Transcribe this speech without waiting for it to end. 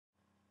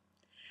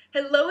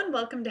Hello and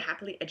welcome to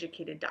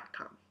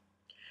happilyeducated.com.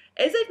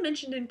 As I've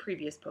mentioned in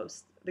previous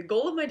posts, the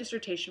goal of my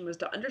dissertation was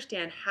to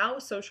understand how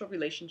social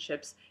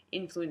relationships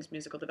influence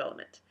musical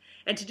development.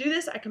 And to do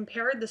this, I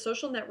compared the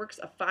social networks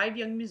of 5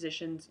 young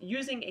musicians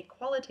using a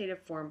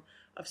qualitative form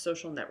of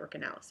social network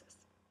analysis.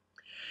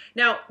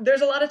 Now, there's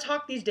a lot of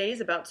talk these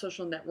days about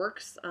social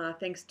networks,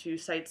 thanks to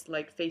sites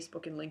like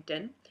Facebook and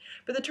LinkedIn,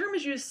 but the term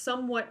is used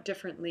somewhat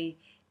differently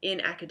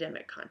in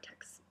academic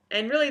contexts.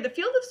 And really, the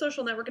field of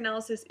social network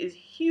analysis is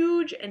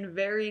huge and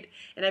varied,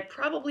 and I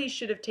probably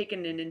should have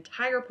taken an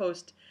entire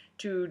post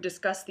to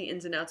discuss the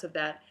ins and outs of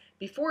that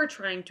before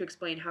trying to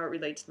explain how it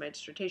relates to my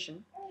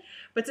dissertation.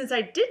 But since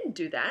I didn't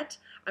do that,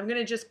 I'm going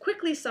to just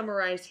quickly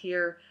summarize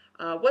here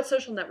what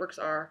social networks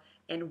are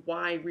and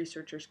why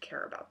researchers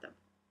care about them.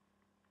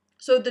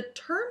 So the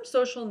term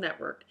social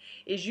network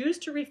is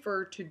used to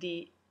refer to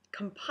the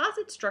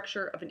composite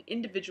structure of an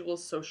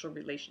individual's social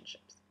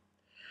relationships.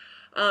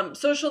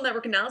 Social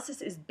network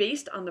analysis is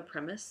based on the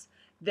premise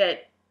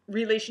that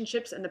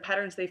relationships and the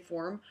patterns they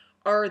form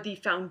are the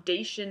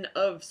foundation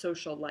of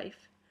social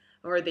life,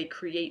 or they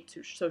create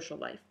social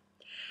life.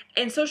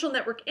 And social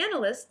network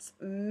analysts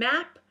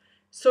map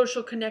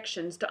social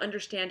connections to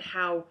understand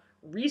how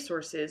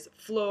resources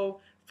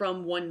flow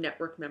from one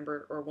network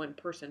member or one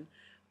person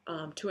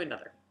to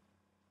another.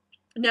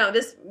 Now,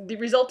 the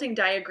resulting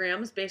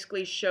diagrams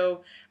basically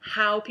show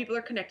how people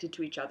are connected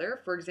to each other.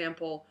 For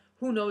example,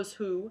 who knows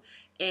who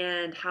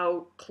and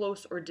how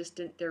close or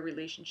distant their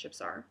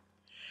relationships are.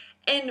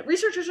 And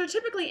researchers are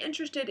typically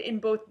interested in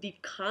both the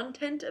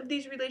content of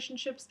these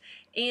relationships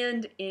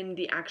and in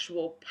the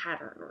actual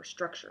pattern or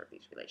structure of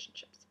these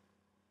relationships.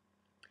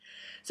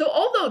 So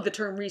although the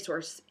term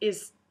resource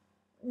is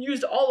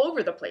used all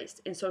over the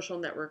place in social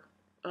network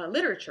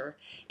literature,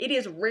 it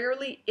is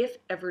rarely, if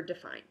ever,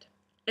 defined.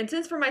 And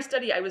since for my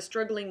study I was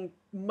struggling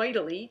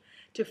mightily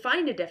to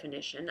find a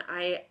definition,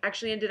 I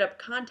actually ended up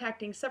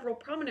contacting several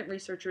prominent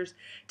researchers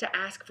to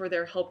ask for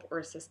their help or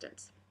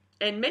assistance.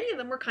 And many of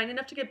them were kind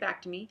enough to get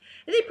back to me,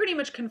 and they pretty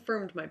much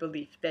confirmed my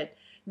belief that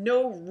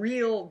no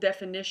real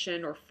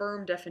definition or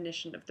firm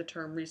definition of the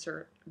term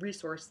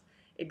resource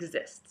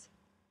exists.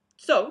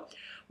 So,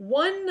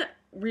 one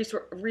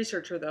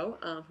researcher,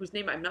 though, whose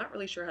name I'm not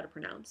really sure how to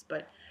pronounce,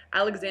 but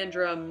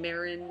Alexandra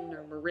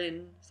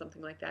Marin,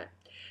 something like that,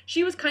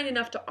 she was kind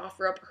enough to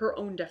offer up her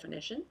own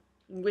definition,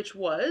 which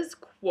was,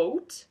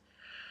 quote,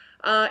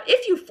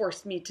 if you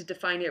forced me to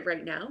define it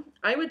right now,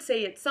 I would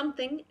say it's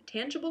something,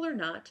 tangible or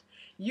not,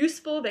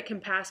 useful that can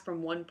pass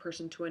from one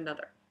person to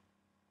another.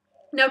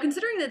 Now,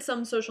 considering that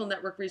some social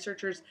network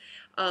researchers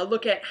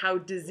look at how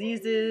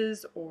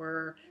diseases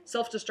or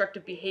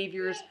self-destructive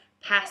behaviors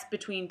pass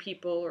between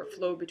people or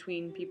flow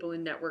between people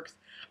in networks,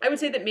 I would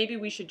say that maybe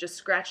we should just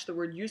scratch the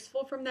word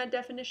useful from that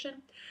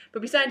definition.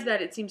 But besides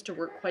that, it seems to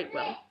work quite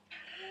well.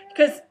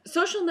 Because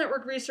social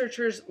network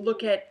researchers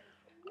look at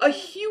a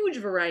huge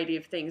variety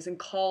of things and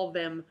call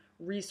them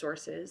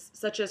resources,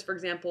 such as, for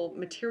example,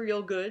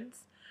 material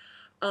goods,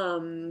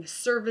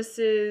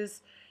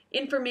 services,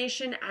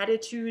 information,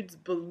 attitudes,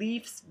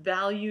 beliefs,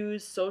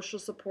 values, social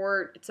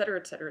support, etc.,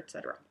 etc.,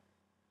 etc.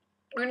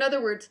 Or in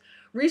other words,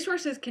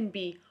 resources can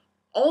be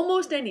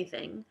almost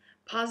anything,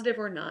 positive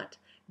or not,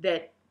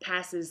 that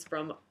passes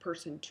from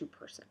person to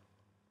person.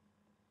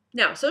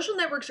 Now, social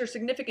networks are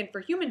significant for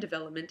human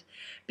development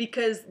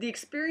because the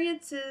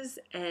experiences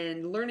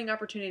and learning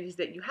opportunities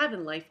that you have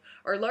in life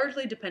are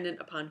largely dependent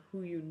upon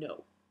who you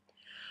know.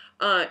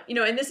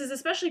 And this is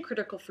especially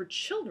critical for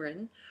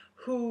children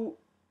who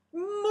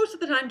most of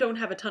the time don't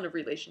have a ton of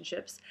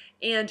relationships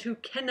and who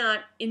cannot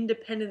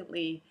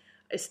independently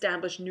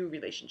establish new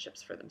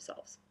relationships for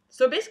themselves.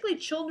 So basically,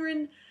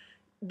 children,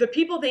 the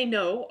people they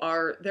know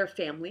are their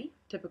family,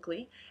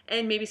 typically,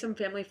 and maybe some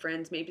family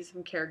friends, maybe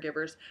some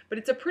caregivers, but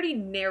it's a pretty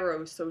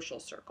narrow social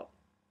circle.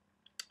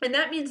 And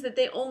that means that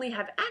they only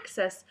have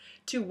access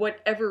to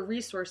whatever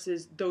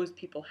resources those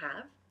people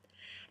have.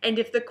 And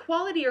if the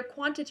quality or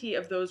quantity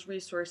of those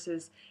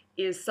resources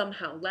is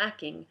somehow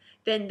lacking,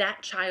 then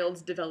that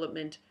child's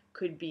development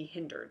could be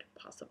hindered,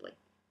 possibly.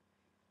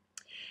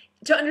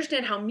 To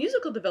understand how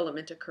musical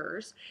development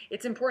occurs,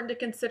 it's important to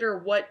consider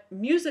what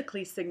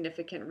musically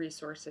significant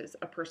resources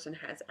a person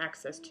has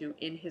access to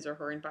in his or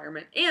her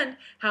environment and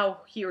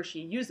how he or she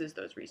uses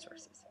those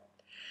resources.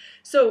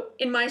 So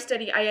in my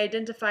study, I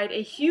identified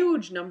a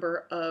huge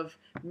number of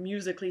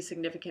musically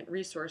significant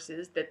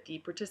resources that the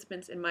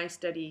participants in my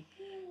study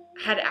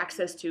had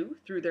access to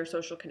through their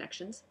social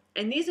connections.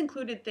 And these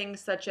included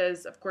things such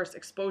as, of course,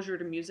 exposure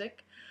to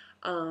music,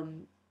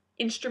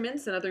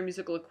 instruments and other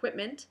musical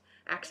equipment,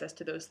 access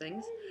to those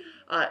things,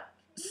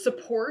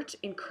 support,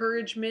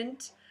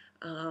 encouragement,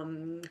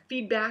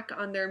 feedback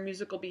on their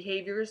musical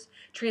behaviors,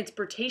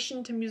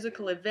 transportation to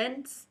musical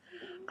events,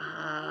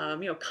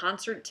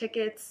 concert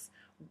tickets,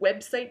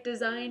 website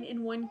design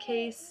in one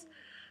case,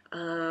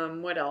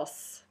 what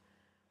else?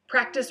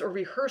 Practice or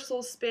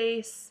rehearsal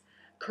space,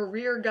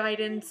 career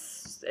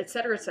guidance,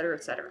 etc., etc.,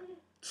 etc.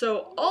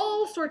 So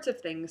all sorts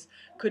of things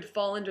could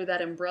fall under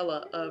that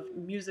umbrella of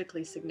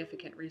musically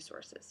significant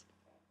resources.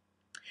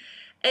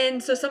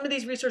 And so some of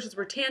these resources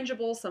were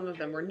tangible, some of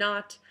them were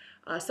not.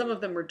 Some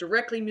of them were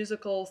directly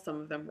musical,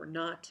 some of them were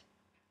not.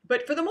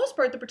 But for the most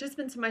part, the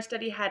participants in my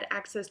study had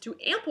access to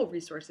ample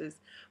resources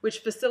which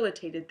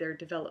facilitated their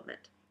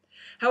development.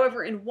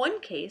 However, in one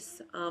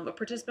case, a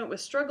participant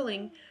was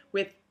struggling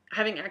with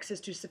having access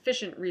to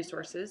sufficient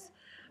resources.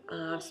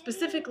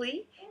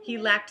 Specifically, he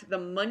lacked the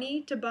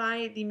money to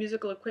buy the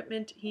musical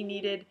equipment he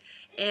needed,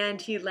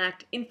 and he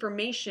lacked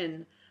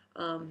information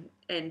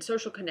and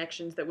social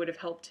connections that would have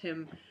helped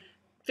him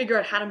figure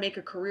out how to make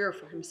a career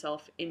for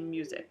himself in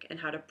music and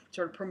how to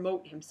sort of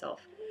promote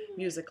himself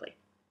musically.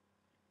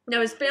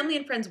 Now, his family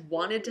and friends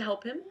wanted to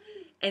help him,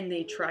 and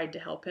they tried to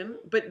help him,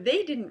 but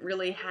they didn't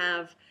really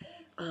have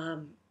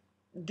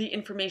the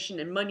information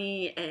and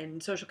money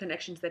and social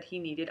connections that he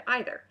needed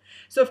either.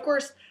 So, of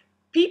course,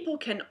 people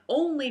can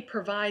only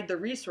provide the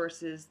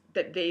resources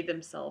that they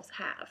themselves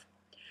have.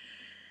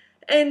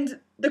 And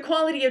the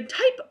quality and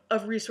type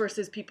of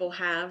resources people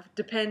have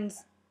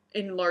depends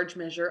in large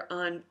measure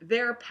on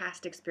their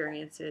past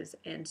experiences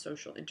and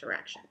social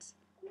interactions.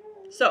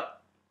 So,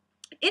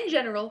 in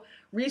general,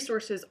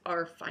 resources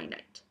are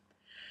finite.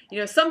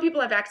 Some people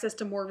have access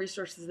to more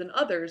resources than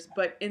others,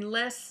 but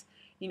unless,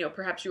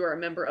 perhaps you are a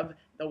member of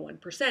the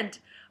 1%,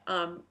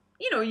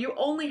 you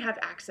only have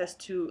access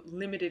to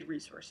limited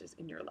resources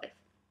in your life.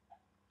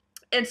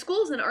 And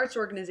schools and arts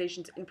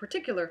organizations in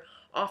particular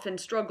often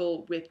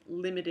struggle with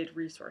limited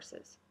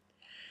resources.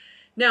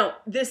 Now,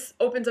 this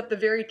opens up the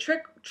very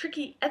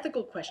tricky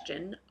ethical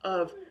question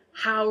of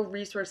how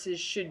resources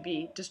should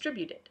be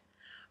distributed.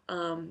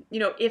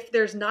 If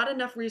there's not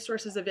enough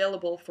resources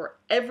available for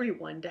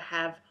everyone to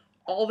have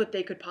all that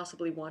they could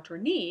possibly want or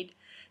need,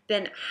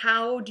 then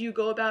how do you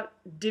go about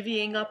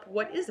divvying up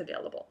what is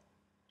available?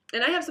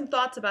 And I have some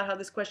thoughts about how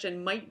this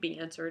question might be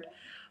answered,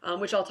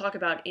 which I'll talk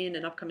about in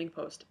an upcoming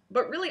post.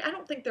 But really, I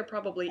don't think there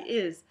probably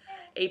is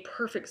a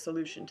perfect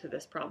solution to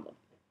this problem.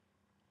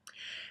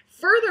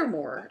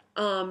 Furthermore,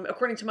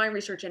 according to my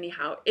research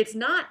anyhow, it's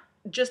not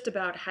just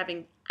about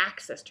having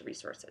access to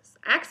resources.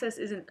 Access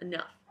isn't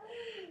enough.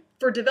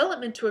 For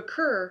development to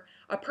occur,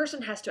 a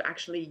person has to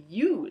actually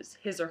use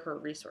his or her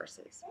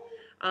resources.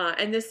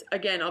 And this,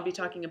 again, I'll be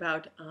talking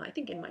about, I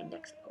think, in my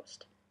next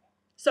post.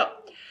 So,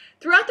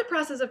 throughout the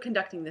process of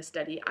conducting this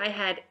study, I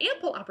had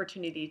ample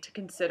opportunity to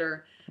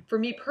consider, for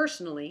me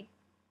personally,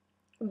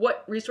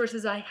 what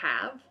resources I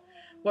have,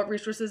 what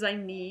resources I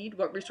need,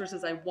 what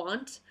resources I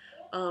want,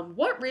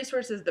 what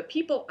resources the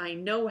people I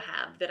know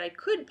have that I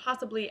could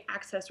possibly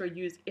access or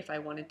use if I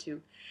wanted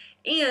to,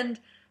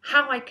 and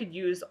how I could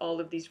use all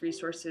of these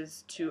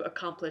resources to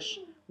accomplish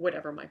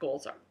whatever my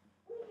goals are.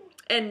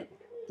 And,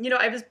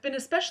 I've been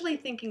especially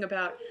thinking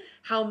about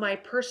how my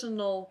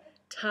personal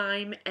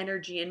time,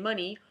 energy, and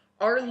money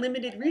are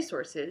limited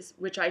resources,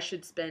 which I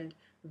should spend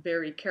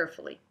very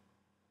carefully.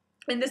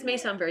 And this may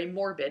sound very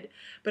morbid,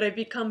 but I've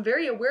become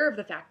very aware of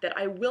the fact that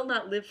I will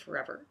not live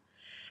forever.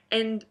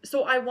 And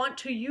so I want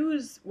to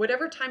use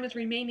whatever time is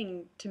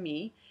remaining to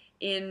me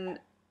in,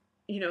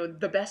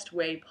 the best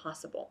way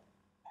possible.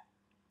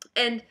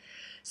 And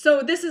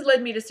so this has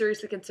led me to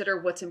seriously consider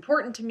what's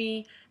important to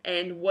me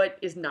and what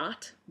is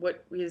not,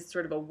 what is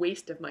sort of a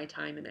waste of my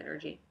time and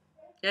energy.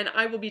 And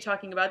I will be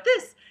talking about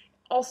this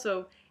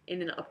also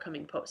in an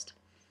upcoming post.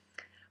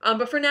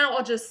 But for now,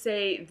 I'll just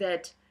say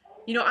that,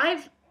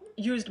 I've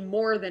used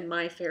more than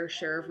my fair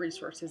share of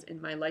resources in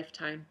my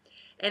lifetime.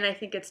 And I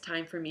think it's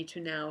time for me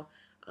to now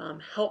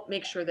help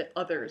make sure that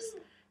others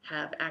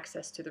have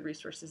access to the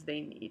resources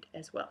they need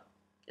as well.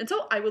 And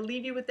so I will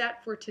leave you with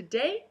that for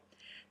today.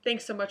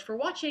 Thanks so much for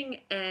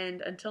watching, and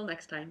until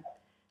next time,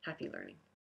 happy learning.